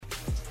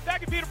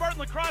Back at Peter Barton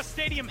Lacrosse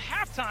Stadium,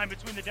 halftime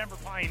between the Denver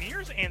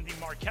Pioneers and the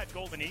Marquette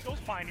Golden Eagles.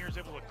 Pioneers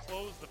able to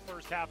close the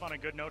first half on a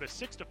good note, a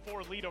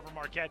 6-4 lead over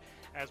Marquette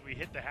as we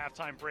hit the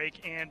halftime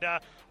break. And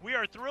we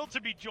are thrilled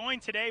to be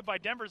joined today by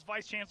Denver's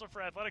Vice Chancellor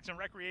for Athletics and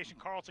Recreation,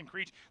 Carlton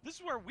Creech. This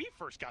is where we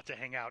first got to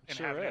hang out and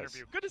have an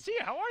interview. Good to see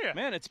you. How are you?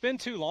 Man, it's been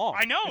too long.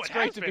 I know. It's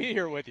great to be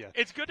here with you.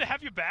 It's good to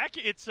have you back.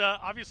 It's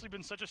obviously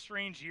been such a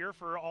strange year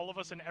for all of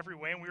us in every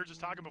way, and we were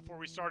just talking before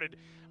we started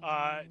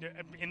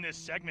in this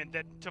segment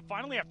that to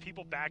finally have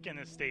people back in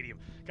this stadium.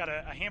 Got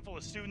a handful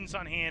of students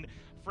on hand,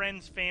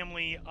 friends,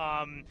 family.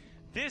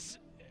 This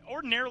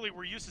ordinarily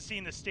we're used to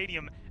seeing the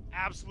stadium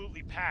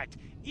absolutely packed.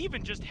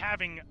 Even just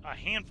having a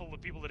handful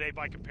of people today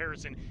by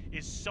comparison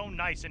is so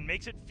nice and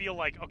makes it feel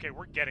like, okay,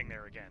 we're getting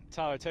there again.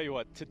 Tyler, I tell you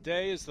what,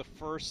 today is the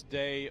first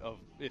day of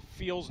it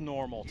feels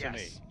normal to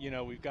me. You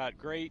know, we've got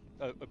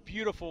a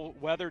beautiful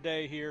weather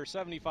day here,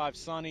 75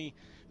 sunny,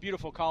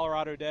 beautiful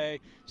Colorado day.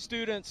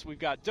 Students, we've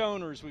got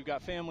donors, we've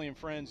got family and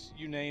friends,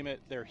 you name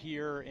it, they're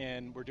here,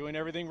 and we're doing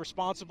everything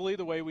responsibly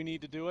the way we need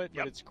to do it,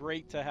 but it's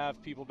great to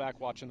have people back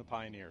watching the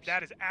Pioneers.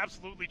 That is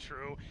absolutely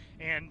true,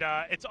 and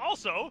it's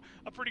also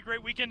a pretty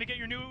great weekend to get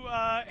your new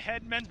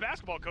head men's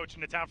basketball coach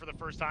into town for the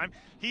first time.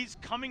 He's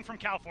coming from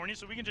California,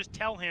 so we can just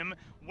tell him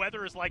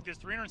weather is like this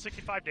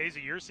 365 days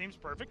a year, seems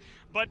perfect.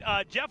 But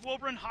Jeff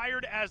Wilburn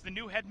hired as the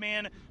new head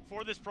man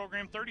for this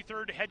program,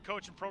 33rd head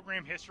coach in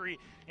program history,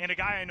 and a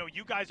guy I know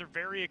you guys are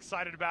very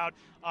excited about.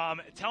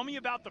 Tell me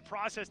about the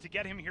process to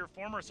get him here,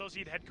 former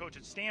associate head coach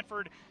at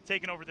Stanford,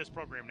 taking over this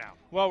program now.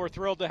 Well, we're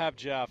thrilled to have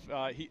Jeff.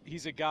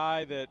 He's a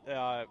guy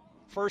that,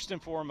 first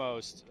and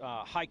foremost,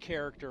 high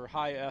character,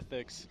 high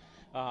ethics.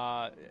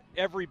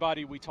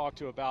 Everybody we talk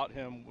to about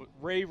him,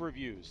 rave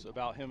reviews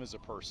about him as a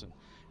person.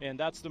 And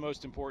that's the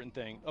most important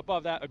thing.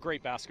 Above that, a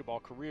great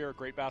basketball career,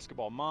 great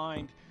basketball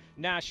mind,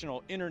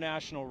 national,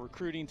 international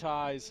recruiting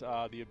ties,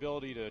 the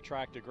ability to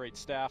attract a great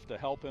staff to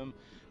help him.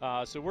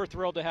 So we're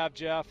thrilled to have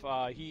Jeff.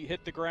 He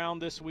hit the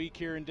ground this week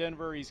here in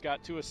Denver. He's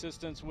got 2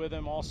 assistants with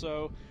him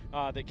also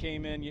that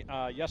came in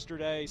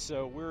yesterday.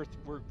 So we're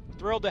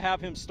thrilled to have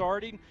him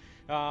starting.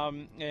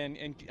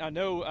 And I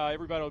know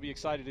everybody will be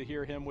excited to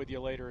hear him with you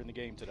later in the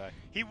game today.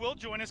 He will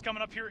join us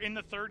coming up here in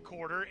the third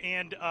quarter.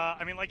 And,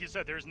 I mean, like you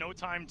said, there's no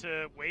time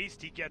to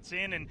waste. He gets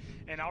in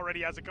and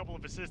already has a couple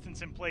of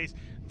assistants in place.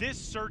 This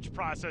search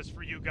process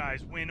for you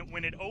guys,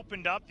 when it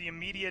opened up, the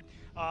immediate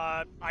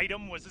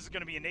item was this is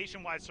going to be a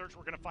nationwide search.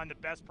 We're going to find the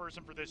best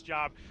person for this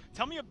job.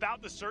 Tell me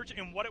about the search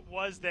and what it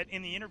was that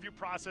in the interview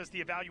process,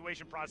 the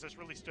evaluation process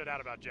really stood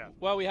out about Jeff.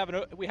 Well, we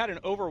had an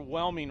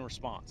overwhelming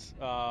response.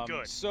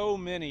 Good. So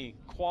many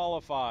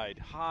qualified,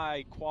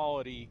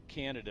 high-quality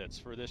candidates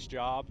for this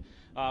job,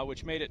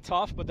 which made it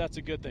tough, but that's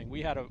a good thing.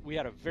 We had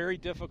a very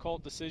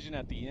difficult decision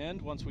at the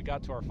end once we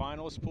got to our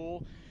finalist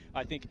pool.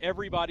 I think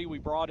everybody we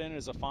brought in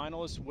as a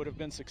finalist would have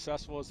been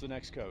successful as the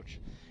next coach.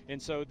 And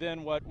so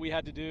then what we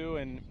had to do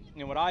and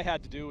what I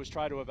had to do was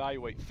try to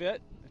evaluate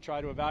fit,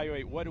 try to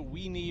evaluate what do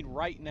we need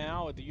right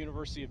now at the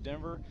University of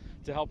Denver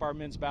to help our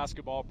men's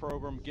basketball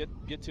program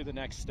get to the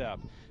next step.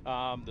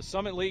 The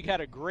Summit League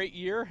had a great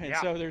year, and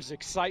so there's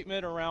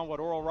excitement around what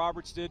Oral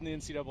Roberts did in the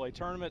NCAA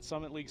tournament.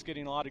 Summit League's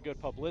getting a lot of good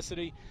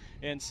publicity.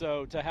 And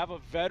so to have a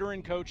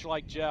veteran coach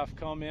like Jeff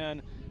come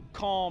in,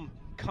 calm,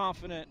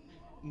 confident,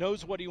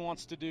 knows what he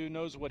wants to do,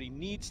 knows what he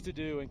needs to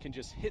do, and can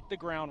just hit the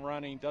ground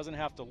running, doesn't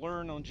have to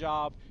learn on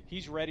job.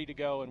 He's ready to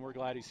go, and we're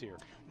glad he's here.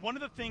 One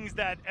of the things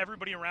that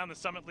everybody around the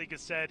Summit League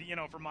has said,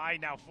 for my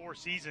now 4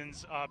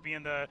 seasons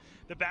being the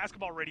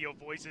basketball radio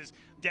voices,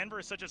 Denver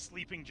is such a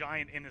sleeping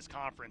giant in this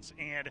conference.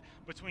 And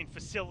between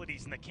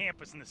facilities and the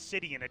campus and the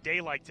city and a day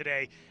like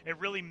today, it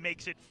really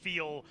makes it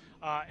feel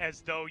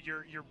as though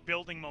you're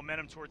building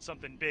momentum towards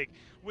something big.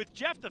 With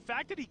Jeff, the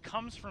fact that he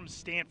comes from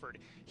Stanford,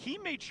 he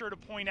made sure to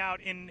point out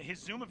in his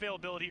Zoom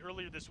availability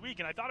earlier this week,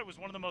 and I thought it was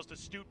one of the most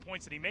astute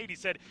points that he made. He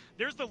said,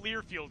 there's the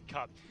Learfield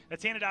Cup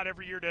that's handed out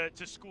every year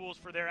to schools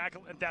for their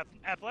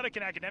athletic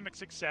and academic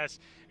success,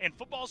 and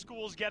football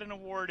schools get an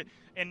award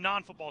and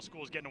non-football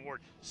schools get an award.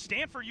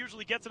 Stanford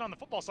usually gets it on the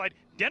football side.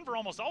 Denver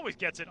almost always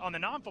gets it on the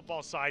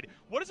non-football side.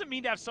 What does it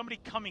mean to have somebody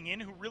coming in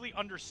who really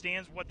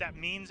understands what that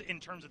means in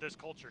terms of this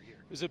culture here?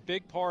 It was a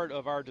big part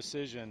of our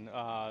decision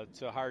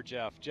to hire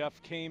Jeff.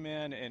 Jeff came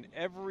in, and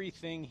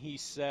everything he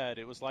said,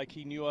 it was like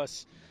he knew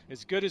us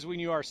as good as we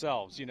knew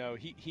ourselves.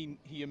 He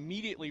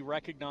immediately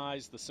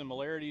recognized the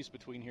similarities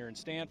between here and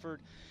Stanford.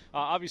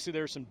 Obviously,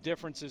 there are some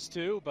differences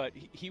too, but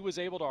he was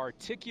able to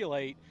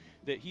articulate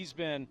that he's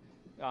been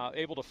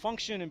able to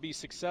function and be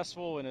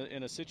successful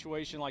in a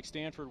situation like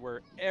Stanford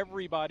where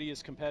everybody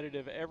is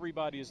competitive,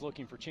 everybody is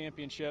looking for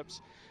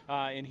championships,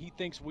 and he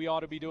thinks we ought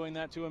to be doing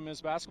that to him as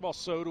basketball.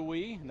 So do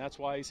we, and that's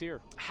why he's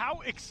here.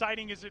 How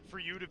exciting is it for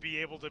you to be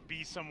able to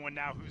be someone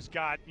now who's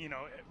got,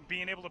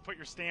 being able to put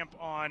your stamp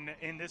on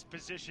in this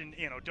position?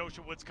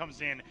 Dosha Woods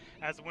comes in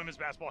as the women's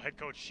basketball head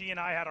coach. She and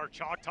I had our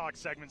Chalk Talk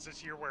segments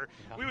this year where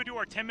we would do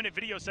our 10-minute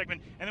video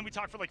segment, and then we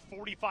talk for like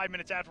 45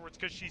 minutes afterwards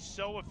because she's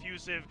so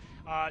effusive,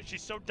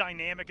 she's so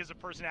dynamic dynamic as a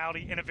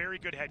personality and a very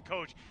good head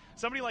coach.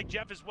 Somebody like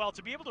Jeff as well,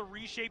 to be able to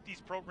reshape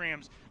these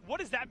programs, what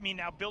does that mean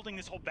now, building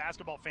this whole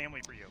basketball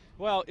family for you?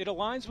 Well, it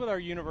aligns with our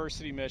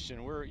university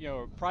mission. We're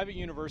a private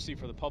university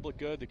for the public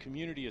good. The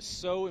community is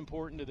so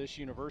important to this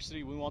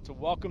university. We want to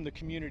welcome the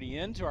community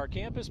into our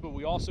campus, but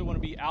we also want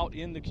to be out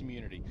in the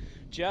community.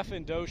 Jeff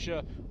and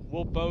Dosha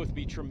will both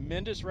be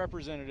tremendous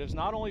representatives,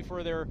 not only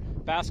for their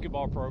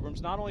basketball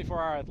programs, not only for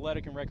our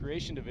athletic and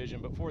recreation division,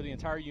 but for the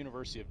entire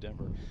University of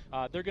Denver.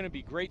 They're going to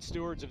be great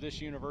stewards of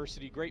this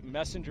university, great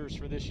messengers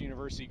for this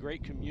university,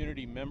 great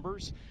community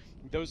members.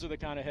 Those are the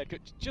kind of head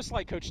coach, just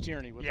like Coach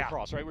Tierney with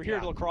lacrosse, right? We're here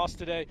at lacrosse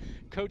today.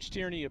 Coach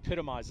Tierney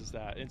epitomizes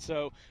that. And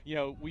so,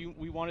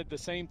 we wanted the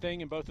same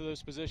thing in both of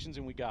those positions,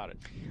 and we got it.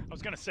 I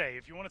was going to say,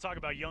 if you want to talk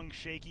about young,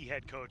 shaky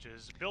head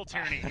coaches, Bill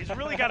Tierney, he's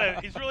really got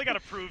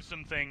to prove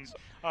some things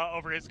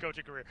over his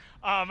coaching career.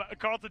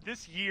 Carlton,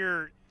 this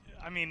year,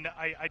 I mean,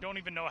 I don't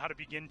even know how to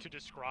begin to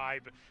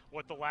describe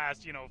what the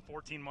last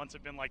 14 months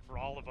have been like for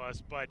all of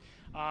us. But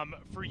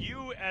for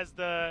you as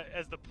the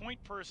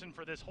point person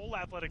for this whole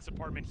athletics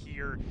department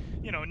here,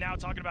 now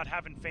talking about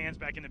having fans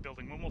back in the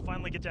building, when we'll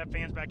finally get to have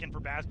fans back in for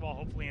basketball,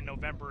 hopefully in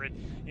November, and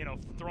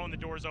throwing the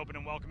doors open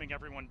and welcoming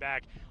everyone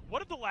back.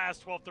 What have the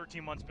last 12,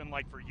 13 months been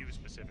like for you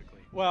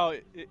specifically? Well,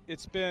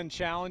 it's been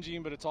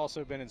challenging, but it's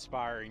also been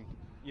inspiring.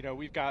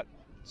 We've got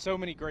so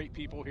many great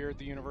people here at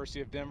the University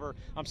of Denver.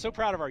 I'm so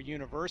proud of our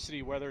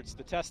university, whether it's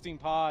the testing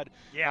pod,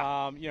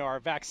 our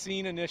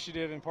vaccine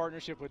initiative in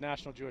partnership with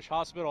National Jewish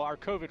Hospital, our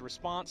COVID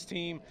response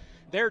team.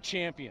 They're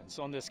champions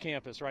on this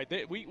campus, right?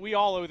 We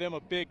all owe them a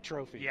big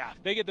trophy. Yeah.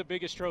 They get the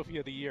biggest trophy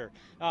of the year.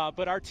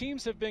 But our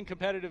teams have been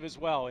competitive as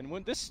well. And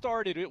when this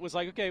started, it was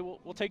like, okay,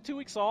 we'll take 2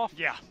 weeks off.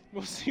 Yeah.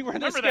 We'll see where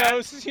this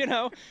goes,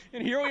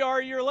 And here we are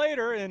a year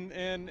later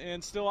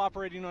and still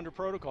operating under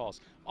protocols.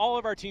 All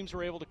of our teams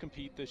were able to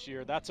compete this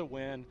year. That's a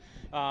win.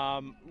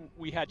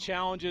 We had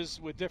challenges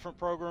with different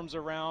programs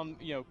around,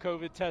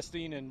 COVID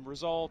testing and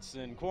results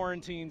and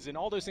quarantines and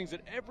all those things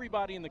that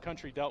everybody in the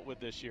country dealt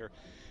with this year.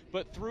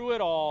 But through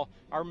it all,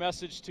 our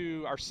message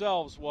to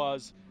ourselves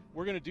was,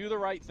 we're going to do the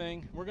right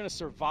thing. We're going to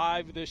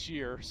survive this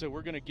year, so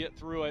we're going to get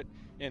through it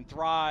and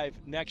thrive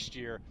next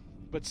year.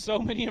 But so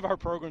many of our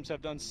programs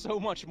have done so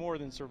much more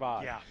than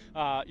survive.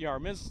 Yeah. Our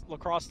men's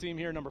lacrosse team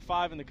here, number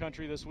 5 in the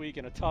country this week,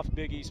 in a tough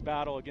Big East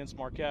battle against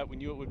Marquette. We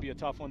knew it would be a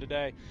tough one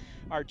today.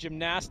 Our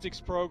gymnastics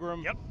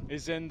program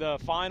is in the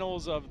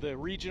finals of the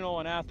regional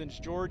in Athens,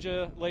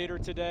 Georgia later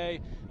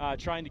today,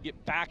 trying to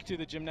get back to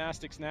the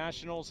gymnastics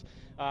nationals.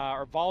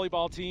 Our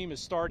volleyball team is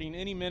starting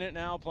any minute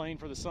now, playing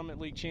for the Summit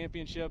League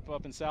Championship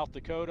up in South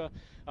Dakota.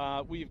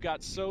 We've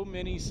got so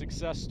many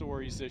success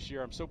stories this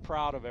year. I'm so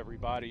proud of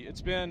everybody.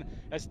 It's been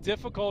as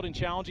difficult and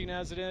challenging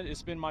as it is.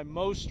 It's been my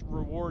most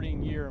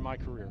rewarding year in my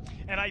career.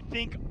 And I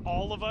think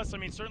all of us, I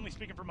mean, certainly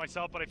speaking for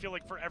myself, but I feel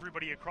like for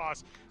everybody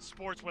across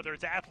sports, whether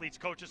it's athletes,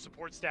 coaches,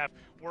 support staff,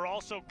 we're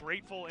all so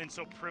grateful and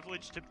so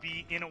privileged to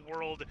be in a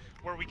world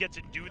where we get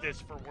to do this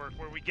for work,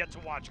 where we get to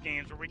watch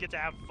games, where we get to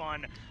have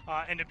fun,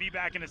 and to be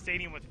back in a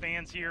stadium with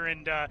fans here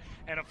and a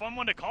fun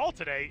one to call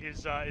today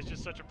is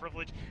just such a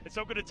privilege. It's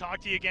so good to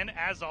talk to you again,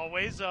 as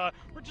always.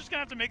 We're just going to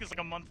have to make this like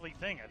a monthly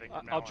thing, I think.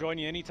 I'll join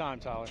you anytime,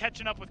 Tyler.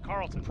 Catching up with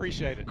Carlton.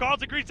 Appreciate it.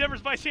 Carlton Creeds,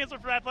 Denver's Vice Chancellor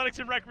for Athletics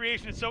and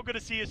Recreation. It's so good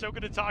to see you, so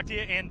good to talk to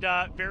you, and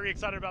very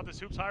excited about this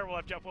Hoops Hire. We'll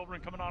have Jeff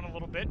Wilburn coming on in a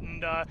little bit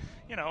and,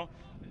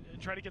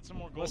 try to get some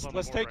more goals on the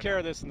board. Let's take care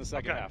of this in the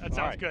second half. That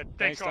sounds good.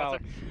 Thanks,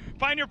 Carlton.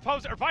 Pioneer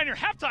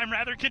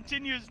Halftime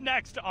continues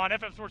next on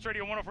FM Sports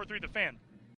Radio 104.3 The Fan.